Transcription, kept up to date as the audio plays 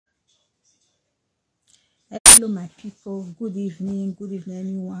Hello my people, good evening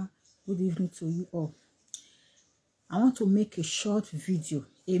anyone, good evening to you all. I want to make a short video,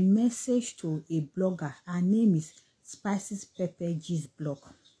 a message to a blogger. Her name is Spices Pepper G's blog.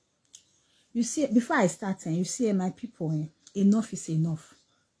 You see, before I start, you see my people, enough is enough.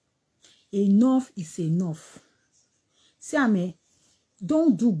 Enough is enough. See,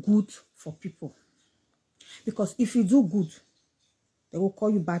 don't do good for people. Because if you do good, they will call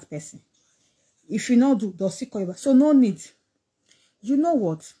you bad person. If you not do, they'll still call you bad. So no need. You know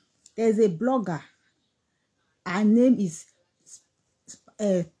what? There's a blogger. Her name is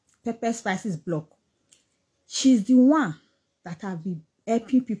Pepper Spices blog. She's the one that have been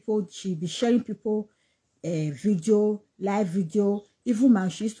helping people. She be sharing people video, live video. Even man,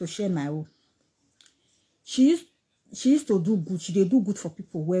 she used to share my own. She used to do good. She did do good for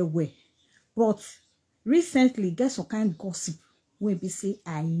people well. But recently, get some kind of gossip. When we say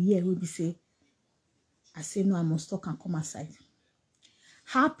I hear, when we say I say no, I must talk and come aside.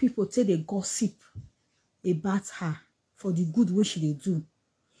 How people take the gossip about her for the good way she they do.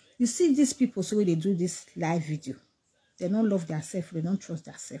 You see these people, so when they do this live video, they don't love themselves, they don't trust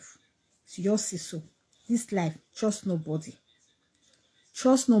themselves. So you see, so this life, trust nobody.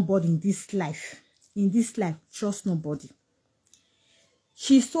 Trust nobody in this life. In this life, trust nobody.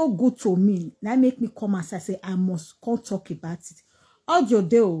 She's so good to me. That make me come and say I must come talk about it. Audio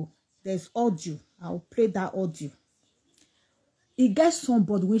there, there's audio. I'll play that audio. It gets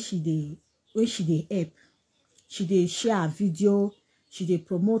somebody when she dey help. She dey share a video, she dey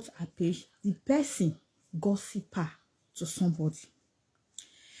promote her page. The person gossip her to somebody.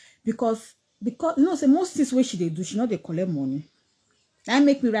 Because you know, say most things where she dey do, she not dey collect money. That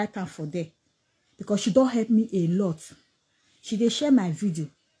make me write down for there. Because she don't help me a lot. She dey share my video.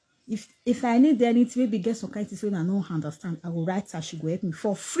 If I need anything, maybe get some kind of thing I don't understand, I will write her, she will help me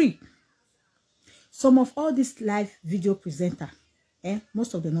for free. Some of all these live video presenter,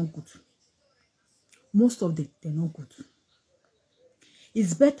 most of them not good. Most of them, they're not good.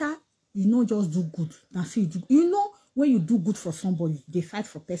 It's better you not just do good than say you do. You know, when you do good for somebody, they fight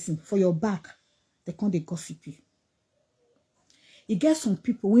for person, for your back, they can't they gossip you. You get some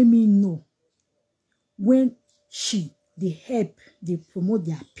people when me know, when they help, they promote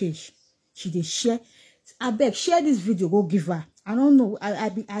their page, they share. I beg, share this video, go give her. I don't know.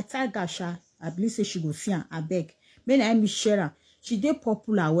 I tag her, I believe say she go see her. I beg. When I share her, she did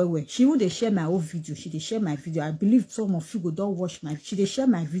popular well. She would share my own video. She did share my video. I believe some of you go don't watch my. She did share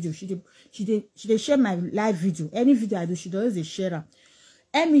my video. She did share my live video. Any video I do, she does share her.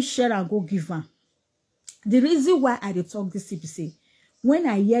 Let me share and go give her. The reason why I dey talk this is say, when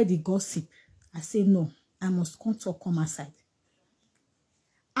I hear the gossip, I say no. I must come aside.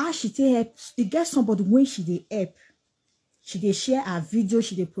 As she take help, you get somebody when she dey help. She dey share her video,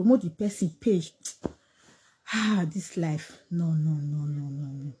 she dey promote the person page. This life. No.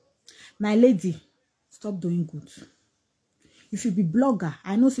 My lady, stop doing good. If you be blogger,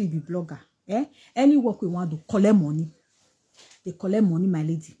 I know say you be blogger. Any work we want to collect money. They collect money, my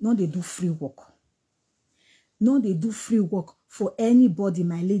lady. No, they do free work. No, they do free work for anybody,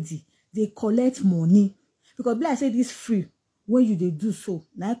 my lady. They collect money. Because like I say this free, when you they do so,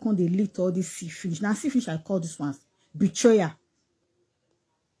 now I can't delete all this sea fish. Now sea fish I call this one betrayer.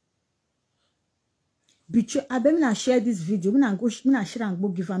 Betray. I bet me I share this video. When I share and go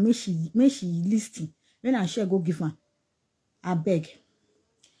give her, may she listen. When I share, go give her. I beg.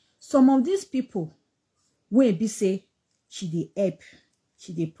 Some of these people, when be say she dey help,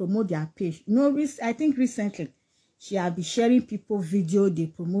 she dey promote their page. No, I think recently she have been sharing people video, they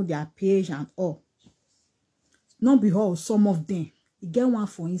promote their page and all. Not be all, some of them. You get one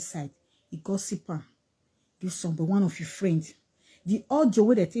for inside, you gossip her. Give somebody, one of your friends. The audio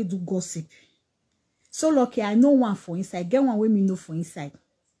where they take do gossip. So lucky, I know one for inside. Get one way me know for inside.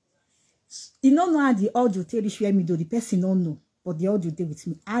 You don't know how the audio take this where me do. The person don't know, but the audio take with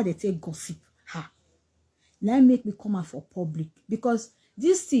me. How they take gossip. Now make me come out for public because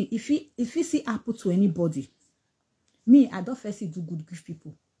this thing, if it see happen to anybody, me I don't first do good give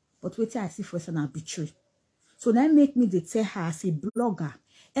people, but wait till I see first and I betray. So that make me they tell her as a blogger,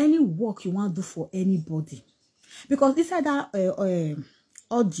 any work you want to do for anybody. Because inside that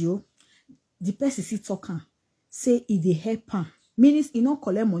audio, the person see talking, say if they help her, means he not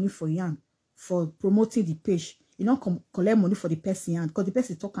collect money for you for promoting the page. You not collect money for the person because the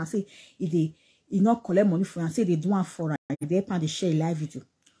person talk and say if they not collect money for you and say they do one for her, they help and they share a live video.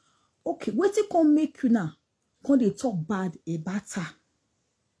 Okay, what it can make you now? Can they talk bad about her?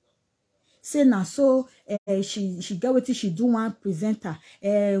 say now so she get what she do one presenter,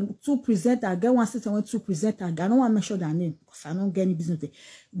 two presenter, get one sit and two presenter. I don't want to mention their name because I don't get any business there.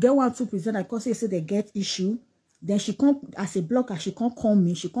 Get one two presenter because they say they get issue. Then she come as a blogger, she can't call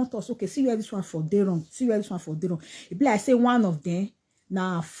me, she can't tell us, okay, see where this one for day wrong, see where this one for day wrong. It be like say one of them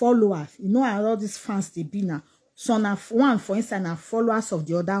now followers, you know how all these fans they be now. So now one for instance are followers of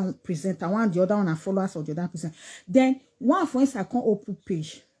the other presenter, one the other one are followers of the other presenter. Then one for instance can't open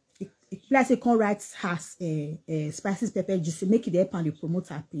page. It like say can't write has spices pepper just make it help and they promote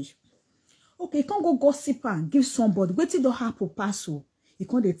her page. Okay, you can't go gossip and give somebody. Wait till the happen pass. You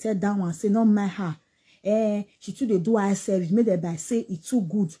can't they tell that one say not my her. She too they do herself. Made it by say it's too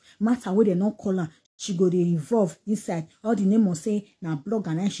good. Matter where they not call her. She go they involve inside. All the name of say now blog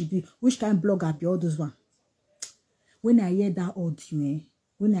and then she be which kind of blogger be all those one. When I hear that audio,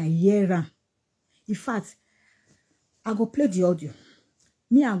 when I hear her, in fact, I go play the audio.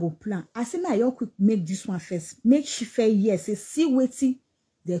 Me I go plan. I say my y'all quick make this one first. Make she fair yes. Say see waiting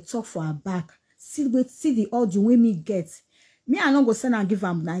they talk for her back. See the audio when me get. Me I not go send and give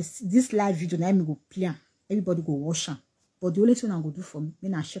am nice this live video. Now me go play am. Everybody go watch am. But the only thing I go do for me,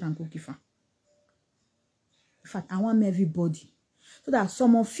 I share and go give am. In fact, I want everybody so that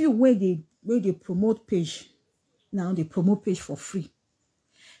some of you where they promote page. Now they promote page for free.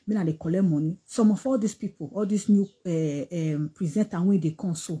 Me now they collect money. Some of all these people, all these new presenter when they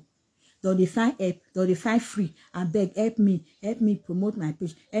console, though they find help, though they find free, and beg help me promote my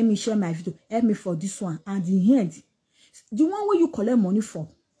page, help me share my video, help me for this one. And the end, the one where you collect money for,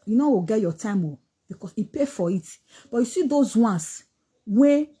 you know will get your time because you pay for it. But you see those ones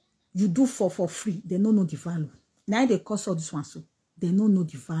where you do for free, they don't know the value. Now they cost all this one, so they don't know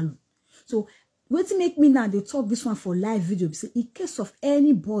the value. So what to make me now they talk this one for live video? Say in case of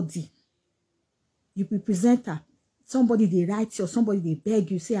anybody, you be presenter, somebody they write you or somebody they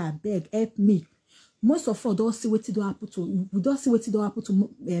beg you, say I beg, help me. Most of all don't see what it do happen to. We don't see what it do happen to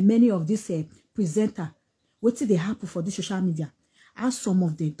many of these presenter. What they happen for this social media? As some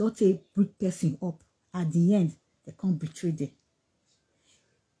of them don't take bring person up at the end, they can't betray them.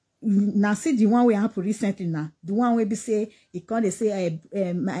 Now see the one we happen recently now. The one where be say it can't they say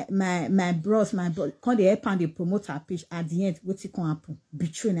my bros can't they help and they promote our page at the end what it can happen?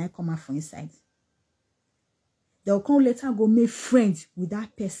 Betray and I come out from inside. They'll come later go make friends with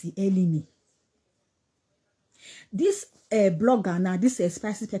that person enemy. This blogger now, this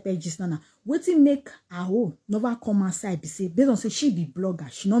spicy pepper gist now, what it make her own never come outside be say based on say she be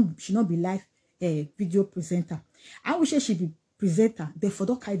blogger, she not be live video presenter. I wish she be presenter, therefore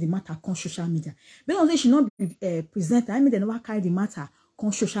don't carry the matter on social media. But don't say she not be presenter. I mean they never carry the matter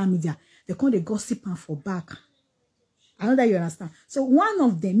on social media. They call the gossip and for back. I know that you understand. So one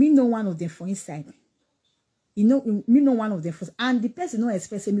of them, me know one of them for inside. You know, me know one of them for, and the person no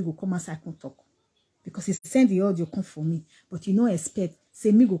expect say me go come outside come talk because he send the audio come for me. But you no expect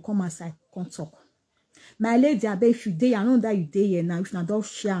say me go come outside come talk. My lady, I beg if you day, I know that you day here now. If not, don't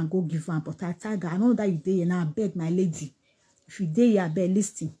share and go give one. But I tag her, I know that you day here now. I beg my lady. If you dey here, better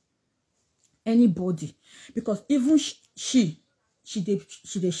listen. Anybody, because even she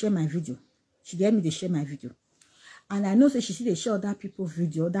dey share my video. She dey help me dey share my video, and I know say she see dey share other people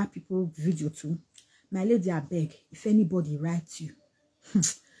video too. My lady, I beg if anybody writes you,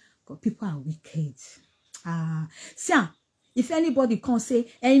 because people are wicked. See, if anybody can say,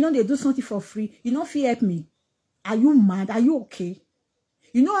 you know they do something for free, you know if you help me, are you mad? Are you okay?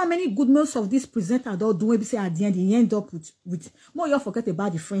 You know how many good most of these presenters don't do maybe say at the end you end up with more you forget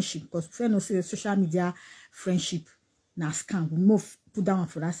about the friendship because friend no say social media friendship na scam. We move put down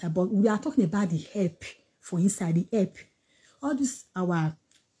for that side, but we are talking about the help for inside the help. All this our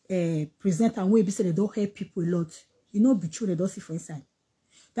presenter when we say they don't help people a lot. You know be true they don't see for inside.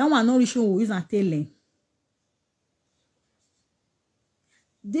 That one not issue we use and tell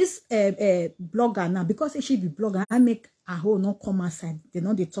this blogger now because she be blogger I make her whole not come outside. They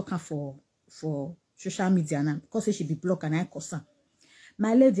know they talking for social media now because she be blogger and I cause her.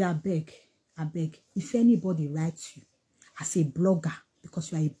 My lady, I beg if anybody writes you as a blogger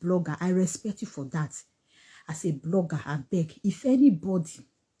because you are a blogger, I respect you for that. As a blogger, I beg if anybody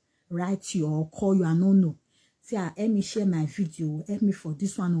writes you or call you, I don't know. Say, help me share my video, help me for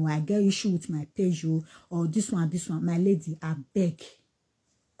this one, or I get issue with my page, or this one. My lady, I beg.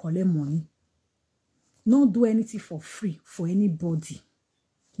 Collect money. Not do anything for free for anybody.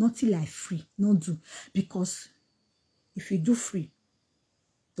 Nothing like free. Not do. Because if you do free,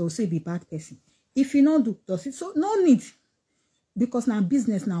 they'll say be bad person. If you not do, they'll say so no need. Because now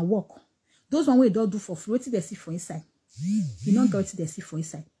business, now work. Those one we don't do for free, what they see for inside. You don't get what they see for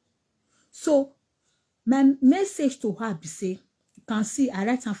inside. So my message to her be say, you can see I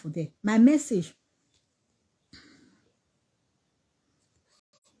write down for them. My message.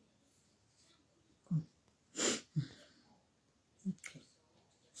 Okay.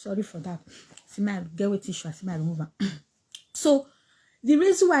 Sorry for that. See my get with tissue, I see my remover. So the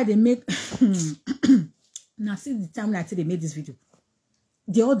reason why they make now see the time when I say they made this video.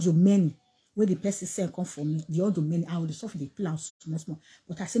 The audio many where the person send come for me. The audio many I will suffer the plan small.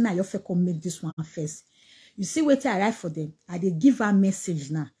 But I say now you come make this one first. You see wait till I write for them. I they give her message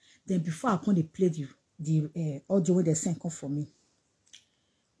now. Then before I come they play the audio where they send come for me.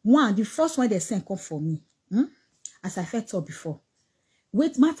 One, the first one they send come for me. As I felt told before.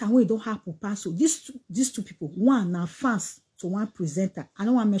 Wait matter when it don't happen pass. So these two people, one now fans to one presenter. I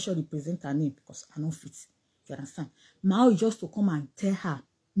don't want to mention the presenter name because I don't fit. You understand? Now is just to come and tell her,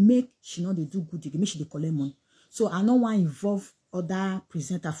 make she know they do good, make she they collect money. So I don't want to involve other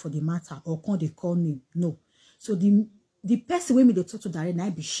presenter for the matter or can they call name. No. So the person with me they talk to direct now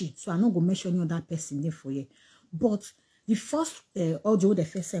be she. So I not go mention any other person name for you. But the first audio the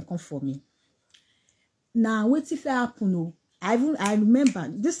first send come for me. Now wait if it happen no. I remember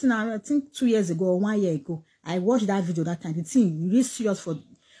this thing, I think 2 years ago or 1 year ago. I watched that video that time. The thing really serious for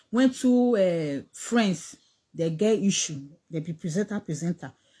when two friends they get issue. They be presenter.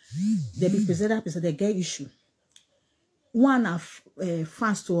 They be presenter, they get issue. One of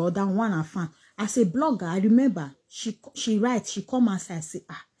fans to other, one of fan. As a blogger, I remember she writes, she come and say,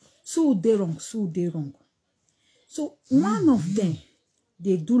 so they wrong. So one of them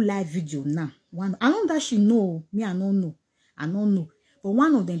they do live video now. One I know that she know me, I don't know. But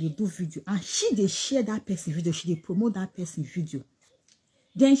one of them they do video and they share that person video. She they promote that person video.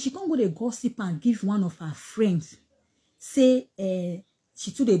 Then she can't go to gossip and give one of her friends. Say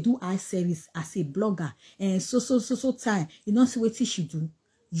she too they do eye service as a blogger. And so time. You know see what she do.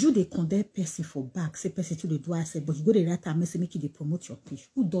 You they condemn person for back. Say person too they do eye service. But you go to write a message make you they promote your page.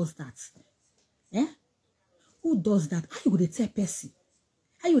 Who does that? Eh? Who does that? How you go to tell person?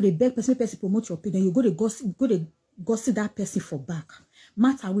 How you they beg person promote your page? Then you go to gossip that person for back.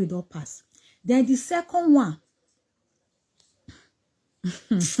 Matter we don't pass. Then the second one.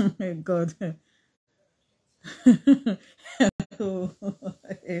 God. Oh,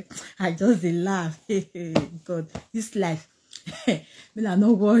 I just laugh. God, this life. Me I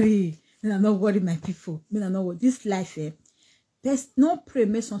not worry. Me I not worry my people. Me I not worry. This life, there's no pray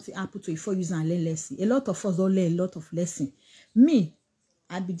make something happen to you before you and learn lesson. A lot of us don't learn a lot of lesson. Me,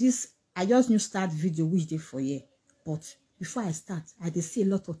 I just new start video which day for year. But before I start, I dey see a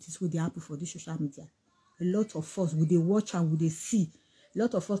lot of things with the happen for this social media. A lot of us with the watch and with the see. A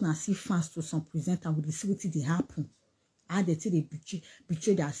lot of us now see fans to some presenter with the see what they happen. And they say they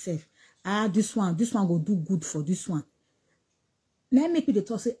betray themselves. This one go do good for this one. Let me make you the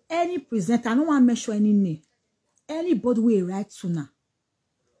talk say any presenter, I don't want to mention any name. Anybody will write to now.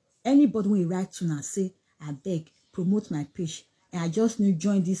 Anybody will write to now say, I beg, promote my page. And I just need to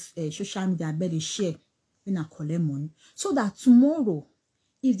join this social media, I better share when I collect money. So that tomorrow,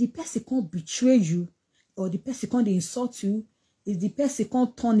 if the person can't betray you, or the person can't insult you, if the person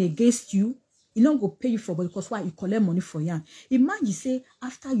can't turn against you, he not go pay you for, but because why you collect money for you. Imagine say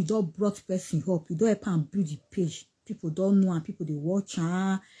after you don't brought person up, you don't help and build the page. People don't know and people they watch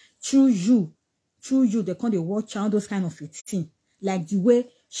through you, they can't they watch those kind of thing. Like the way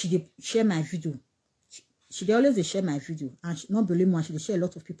she share my video. She always share my video and she not believe me, she share a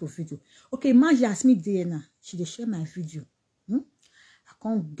lot of people's video. Okay, imagine ask me there now. She share my video. I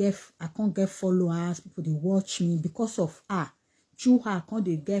can't get followers, people they watch me because of her. Through her, I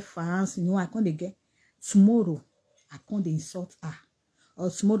can't get fans, I can't get tomorrow, I can't insult her. Or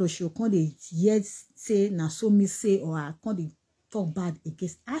tomorrow she can't yet say na so me say, or I can't talk bad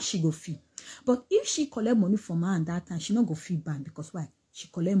against her, she go feel. But if she collect money from her and that time, she not go feel bad because why? She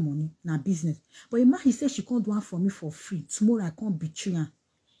collect money, na business. But imagine say she can't do one for me for free. Tomorrow I can't betray her.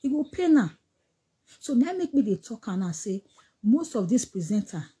 It will pay now. So now make me the talk and I say, most of this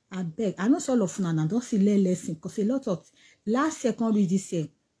presenter, I beg. I know all of them don't see lesson because a lot of last year, can't read this year,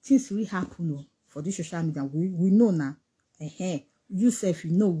 things really happen for this social media. We know now. You self,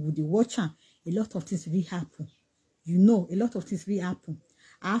 you know, with the watcher, a lot of things really happen. You know, a lot of things really happen.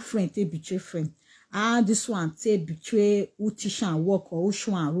 Our friend take betray friend. This one take betray who teach and work or who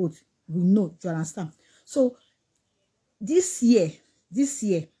show and road. We know, you understand? So this year, this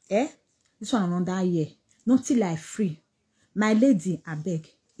one another year, nothing like free. My lady, I beg.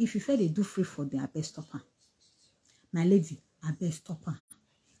 If you feel they do free for them, I beg stop her. My lady, I beg stop her.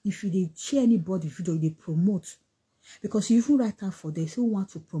 If you share anybody video, they promote. Because you even write out for them, if you want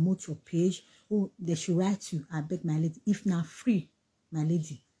to promote your page, or they should write you, I beg my lady. If not free, my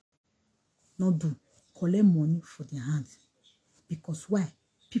lady, not do. Collect money for their hands. Because why?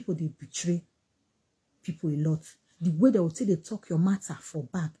 People, they betray people a lot. The way they will say they talk your matter for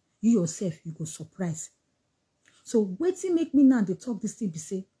back, you yourself, you go surprise. So waiting make me now they talk this thing, be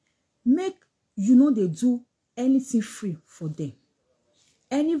say, make you know they do anything free for them.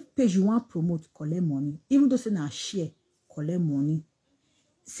 Any page you want promote, collect money. Even though say na share, collect money.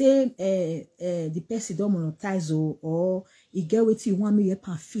 Say the person don't monetize or you get what you want me help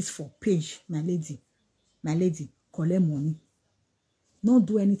and fees for page, my lady, collect money. Not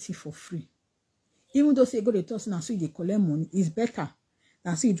do anything for free. Even though say go to toss now, so you collect money, it's better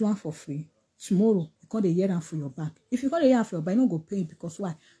than say you do one for free. Tomorrow you call the year for your back. If you call the year for your back, you don't go pay because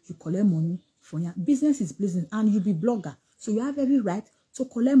why? You collect money for your business is business, and you be blogger, so you have every right to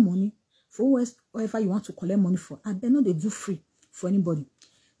collect money for whatever you want to collect money for. And then no, they do free for anybody.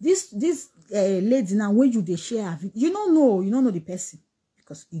 This lady now, when you they share, you don't know the person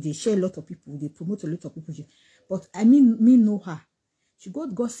because they share a lot of people, they promote a lot of people. But I mean, me know her. She go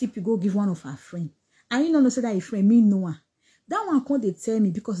gossip, you go give one of her friend. And you know say that your friend, me know her. That one can't they tell me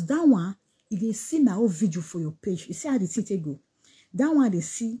because that one, if they see my old video for your page, you see how the thing go. That one they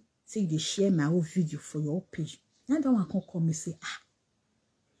see, say they share my old video for your page. Now that one can't come and say,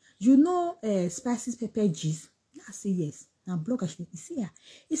 you know spicy pepper G's? I say yes. Now blogger, you see her.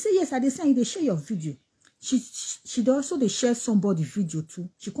 He say yes, I dey say they share your video. She also they share somebody video too.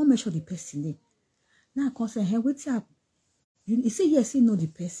 She can't mention the person name. Now I can't say, hey, what's up? You say yes, you know the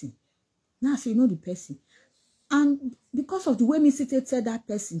person. Now I say you know the person. And because of the way me said that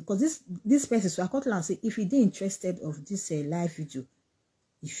person, because this person, so I can't and say if they interested of this live video,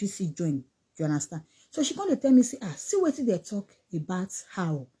 if you see join, you understand? So she can't tell me, say, see what they talk about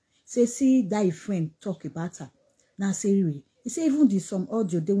how. Say, see that friend talk about her. Now say really. He say even the some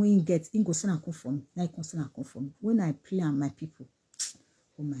audio they won't get in go send and come for me. Now it send and come for me. When I play on my people,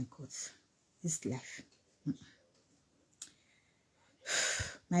 oh my God, this life.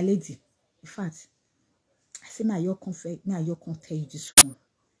 My lady, in fact, I say now you can't tell you this one.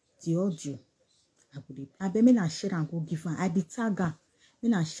 The audio, I bet me not share and go give her. I be tag her, me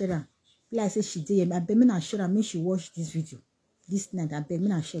not share her. Like I say she did, I bet me not share her. Make she watch this video this night. I bet me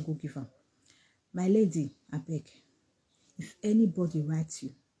not share go give her. My lady, I beg. If anybody writes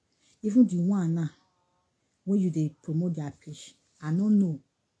you, even the one now, when you they promote their page, I don't know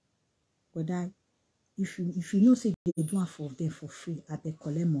whether if you know say they do it for them for free, I beg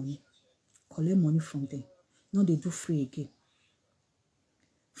collect money from them. No, they do free again.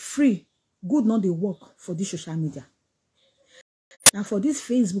 Free, good not they work for this social media. Now for this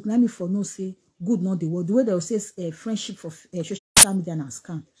Facebook, let me for no say good not they work. The way they will say friendship for social media and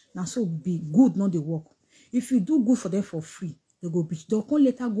scam. Now so be good not they work. If you do good for them for free, they go bitch. They can't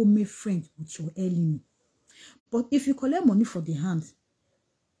later go make friends with your enemy. But if you collect money for the hand,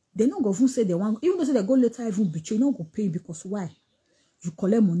 they not go even say they want, even though say they go later even bitch, you not go pay because why? You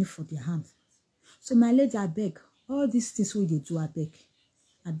collect money for the hand. So my lady, I beg, all these things what they do, I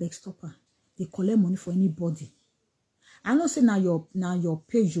beg stop her. They collect money for anybody. I don't say now your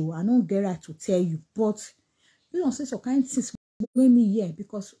page, I don't get right to tell you, but you don't say some kind of things when me here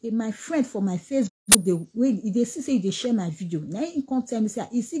because my friend for my Facebook, they say they share my video. Now you can't tell me say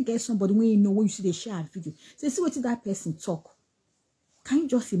you see get somebody when you know when you see they share a video. So see what that person talk. Can you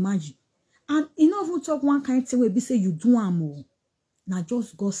just imagine? And you know even talk one kind of thing where be say you do more. Now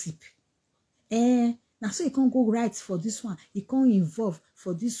just gossip. Now so you can't go right for this one. You can't involve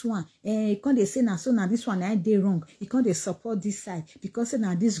for this one. You can't they say now so now this one I did wrong. You can't they support this side because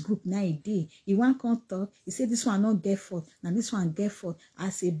now this group now a day. You want can't talk. You say this one not get fault. Now this one get fault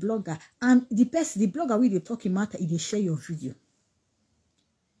as a blogger. And the blogger with the talking matter, they share your video.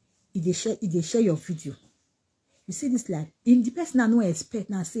 They share your video. You see this like in the person I no expect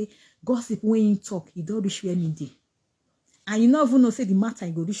now say gossip when you talk, you don't reach any day. And you not even know say the matter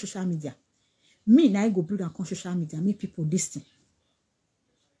you go to social media. Me now I go build on social media, make people listen.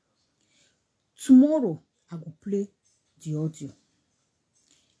 Tomorrow I go play the audio.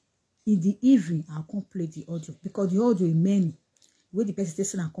 In the evening I can't play the audio because the audio is many. Where the person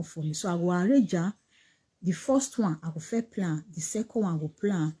station come for me. So I will arrange the first one I go fair plan, the second one I go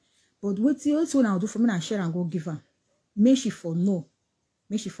plan. But what the other one I will do for me and share and go give her. Make she for know.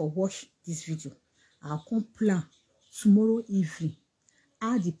 Make she for watch this video. I'll come plan tomorrow evening.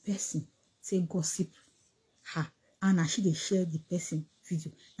 How the person say gossip her. And I should share the person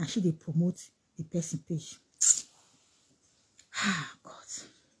video. And she they promote the person page. Ah God.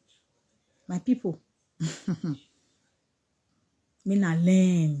 My people. Me na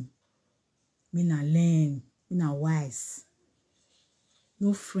learn. Me na wise.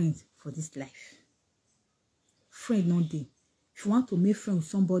 No friend for this life. Friend no day. If you want to make friends with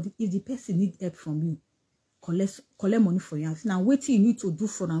somebody, if the person need help from you, collect money for you. Now wetin you need to do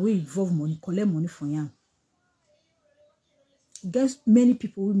for now wey involve money, collect money for you. Guess many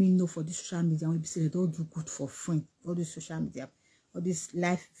people we may know for this social media will be say they don't do good for friends, all this social media, all this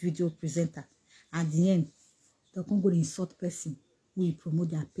live video presenter. At the end, they're gonna go to insult person who will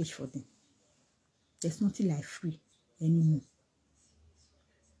promote their page for them. There's nothing like free anymore.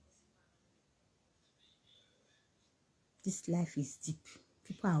 This life is deep.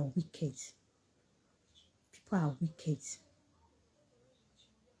 People are wicked. People are wicked.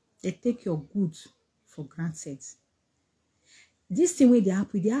 They take your goods for granted. This thing where they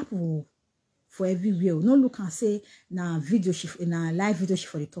happen for everywhere. No look and say na video she na live video she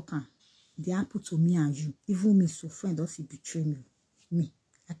for the talker. They happen to me and you. Even me, so friend also betray me. Me.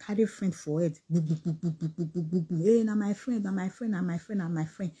 I carry friend for head. Hey, na my friend, na my friend, na my friend, na my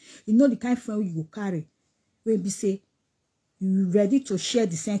friend. You know the kind of friend you go carry. Where be say you ready to share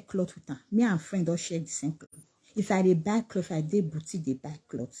the same cloth with her. Me and friend don't share the same cloth. If I dey buy cloth, I dey boutique, they buy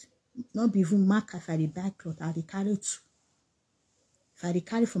cloth. Not be even mark if I dey buy cloth, I dey carry two. If I dey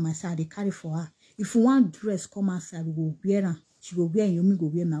carry for myself, I dey carry for her. If you want dress come outside, we go wear her. She go wear you, me go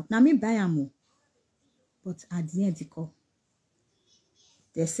wear now. Now me buy her more. But at the end,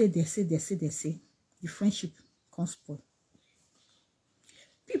 they say. The friendship can't spoil.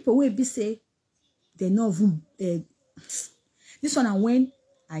 People will be say, they know even this one. And when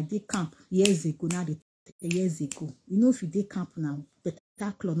I did camp years ago, now they years ago. You know, if you did camp now,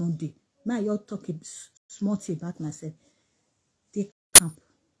 better cloth no day. Now you're talking small thing about myself. They camp.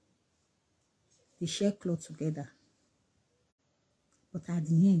 They share clothes together. But at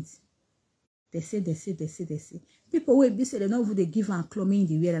the end, they say. People will be say they know who they give and clothing in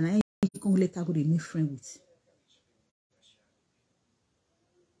the wear, and I can later go they make friend with.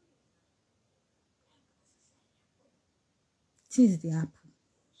 Things they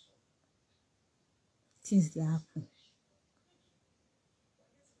happen.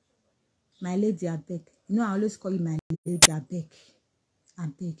 My lady, I beg. You know, I always call you my lady, I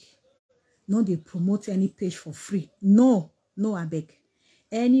beg. No, they promote any page for free. No, I beg.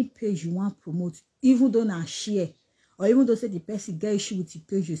 Any page you want promote, even though not share, or even though say the person get issue with the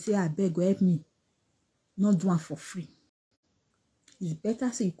page, you say, I beg, go help me. Not do one for free. It's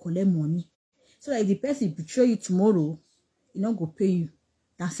better say you collect money. So that if the person betray you tomorrow, you not go pay you.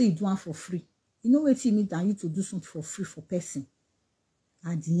 Than say you do one for free. You know what it means than you to do something for free for person.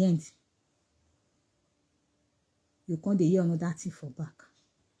 At the end, you can't hear another thing for back.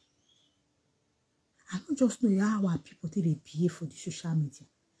 I don't just know how our people they behave for the social media.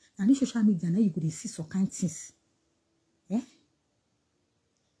 And the social media now you go to see some kind of things. Eh?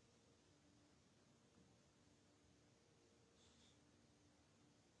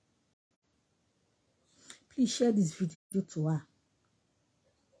 Please share this video to her.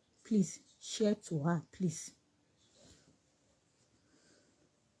 Please share to her, please.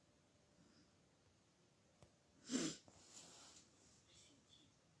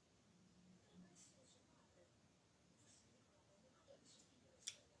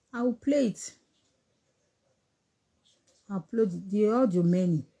 I will play it. I'll upload the audio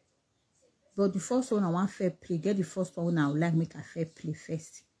many. But the first one I want fair play. Get the first one I would like make a fair play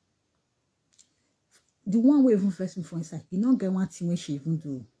first. The one we even first me for inside. You don't get one thing when she even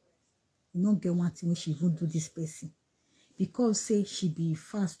do. You don't get one thing when she even do this person. Because say she be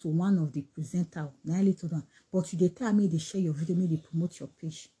fast to one of the presenter. Nearly to them. But you they tell me they share your video, me they promote your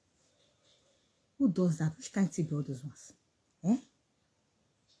page. Who does that? Which can't take all those ones? Eh?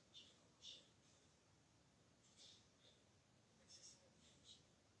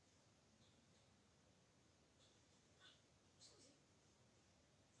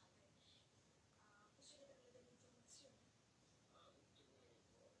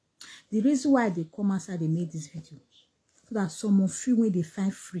 The reason why they come outside, they made this video. So that someone free when they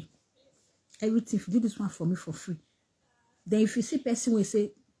find free. Everything, if you do this one for me for free. Then if you see person will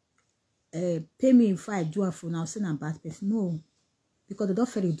say, pay me if I do it for now, say I'm a bad person. No. Because they don't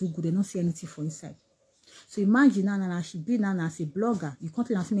feel they do good, they don't see anything for inside. So imagine now she be now as a blogger. You can't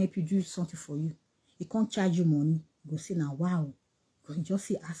let me help you do something for you. You can't charge you money. You go say now, wow. Because you just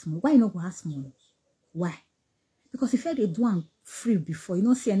say ask money. Why you not go ask money? Why? Because if they do one free before, you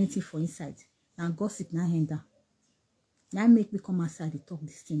don't see anything for inside. Now gossip now hand down. Now make me come outside and talk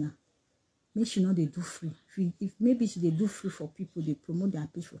this thing now. Make sure they do free. If maybe they do free for people, they promote their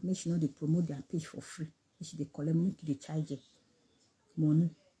page for. Make sure they promote their page for free. Make sure they collect, make they charge money.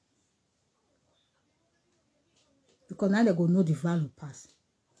 Because now they go know the value pass.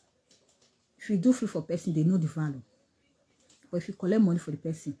 If you do free for person, they know the value. But if you collect money for the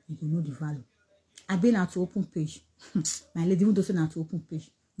person, you don't know the value. I've been out to open page. My lady, even though say not to open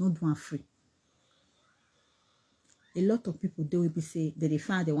page, not do one free. A lot of people they will be say that they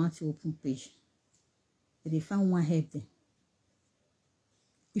find they want to open page. That they find one help them.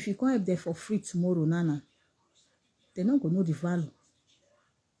 If you can't help them for free tomorrow, Nana, they're not gonna know the value.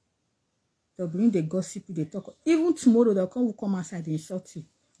 They'll bring the gossip, they talk. Even tomorrow, they'll come outside and insult you.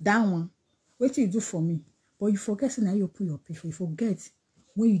 That one, what you do for me? But you forget now you open your page. You forget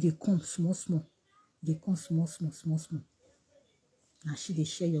when they come small. They come small. Now she they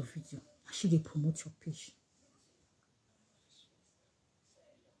share your video. Now she they promote your page.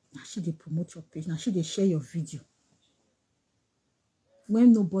 Now she they promote your page. Now she they share your video.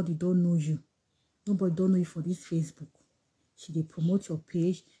 When nobody don't know you, nobody don't know you for this Facebook. She they promote your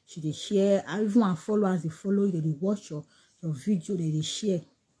page. She they share. Everyone followers they follow you. They watch your video. They share.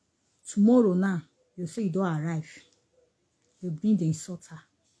 Tomorrow now, you say you don't arrive. They bring the insulter.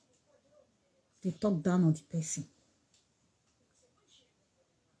 They talk down on the person.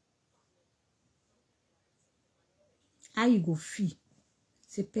 How you go feel?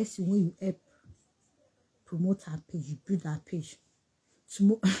 It's a person when you help promote her page, you build her page.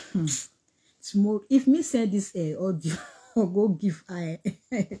 Tomorrow, if me send this audio or go give her,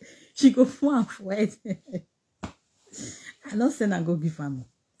 she go for it. I don't send her go give her more.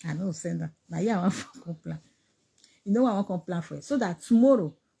 I don't send her. Now yeah, I want to complain. You know what I want to complain for it. So that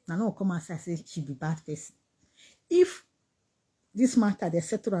tomorrow, I don't come outside and say she be bad person. If this matter they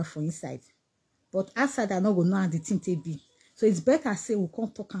settle her for inside, but outside I not gonna know how the thing they be. So it's better say we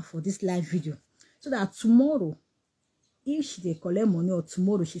can't talk her for this live video. So that tomorrow, if she they collect money or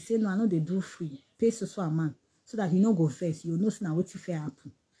tomorrow she say no, I know they do free, pay so amount, so that you no go first, you know now what if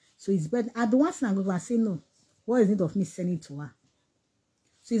happen. So it's better. I don't want to go and say no. What is it of me sending to her?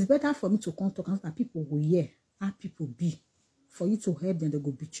 So it's better for me to come talk and people will hear how people be. For you to help them, they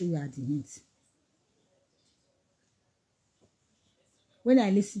go betray you at the end. When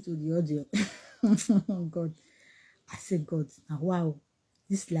I listen to the audio, oh God, I said, God, now wow,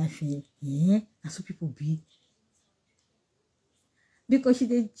 this life, that's what people be. Because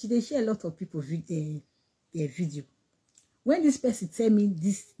she share a lot of people their video. When this person tell me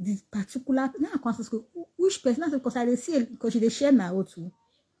this particular, now I can't ask which person, not because I see it, because she share my own too.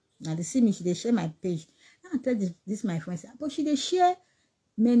 Now they see me, she share my page. Now I tell this my friend, but she share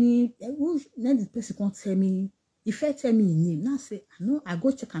many. Then the person can't tell me. If I tell me his name, now I say I know. I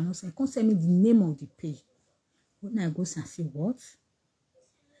go check and I say I can't tell me the name of the page. When I go and say what?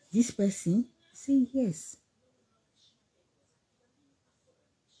 This person say yes.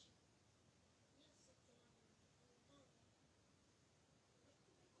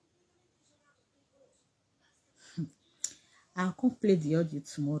 I'll come play the audio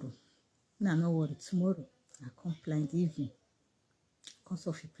tomorrow. No, no worry. Tomorrow I'll come play in the evening. Because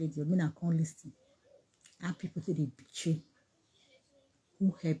of you play the audio, I can't listen. And people say they betray.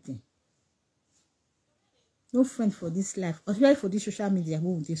 Who help them? No friend for this life, especially for this social media.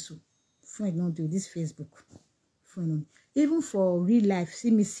 Who would they so? Friend don't do this Facebook. Friend don't. Even for real life,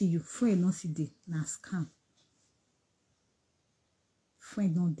 see me see you. Friend don't see they. Now scam.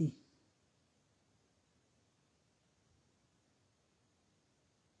 Friend don't they.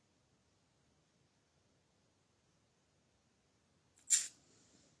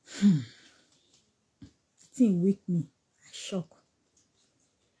 The thing wake me. I shock.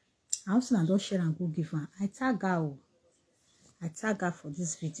 I also don't share and go give her. I tag her. I tag her for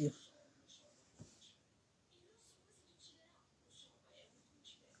this video.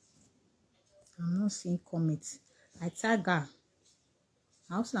 I'm not seeing comments. I tag her.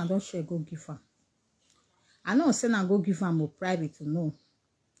 I also don't share go give her. I know send and go give her more private to know.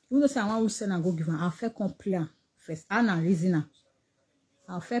 Even though I want to send and go give her, I'll first plan first. I'm not reason.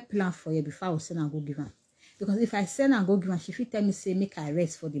 I'll first plan for you before I will send and go give her. Because if I send and go give her, she will tell me say make I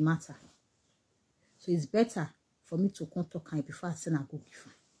rest for the matter. So it's better for me to come talk her before I send and go give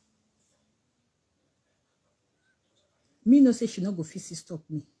her. Me no say she no go fit stop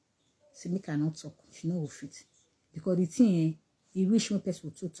me. Say make I not talk. She no go fit. Because the thing he wish me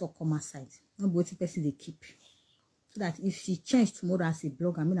person to talk come aside. No but the person they keep. So that if she change tomorrow as a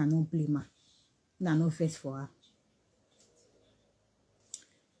blogger, I mean I no blame her. I no vex for her.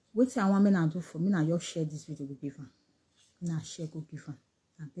 What I want me to do for me, I just share this video with give her. I share go give her.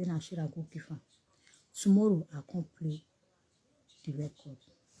 And then I share go give her. Tomorrow I come play the record.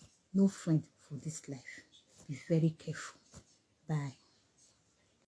 No friend for this life. Be very careful. Bye.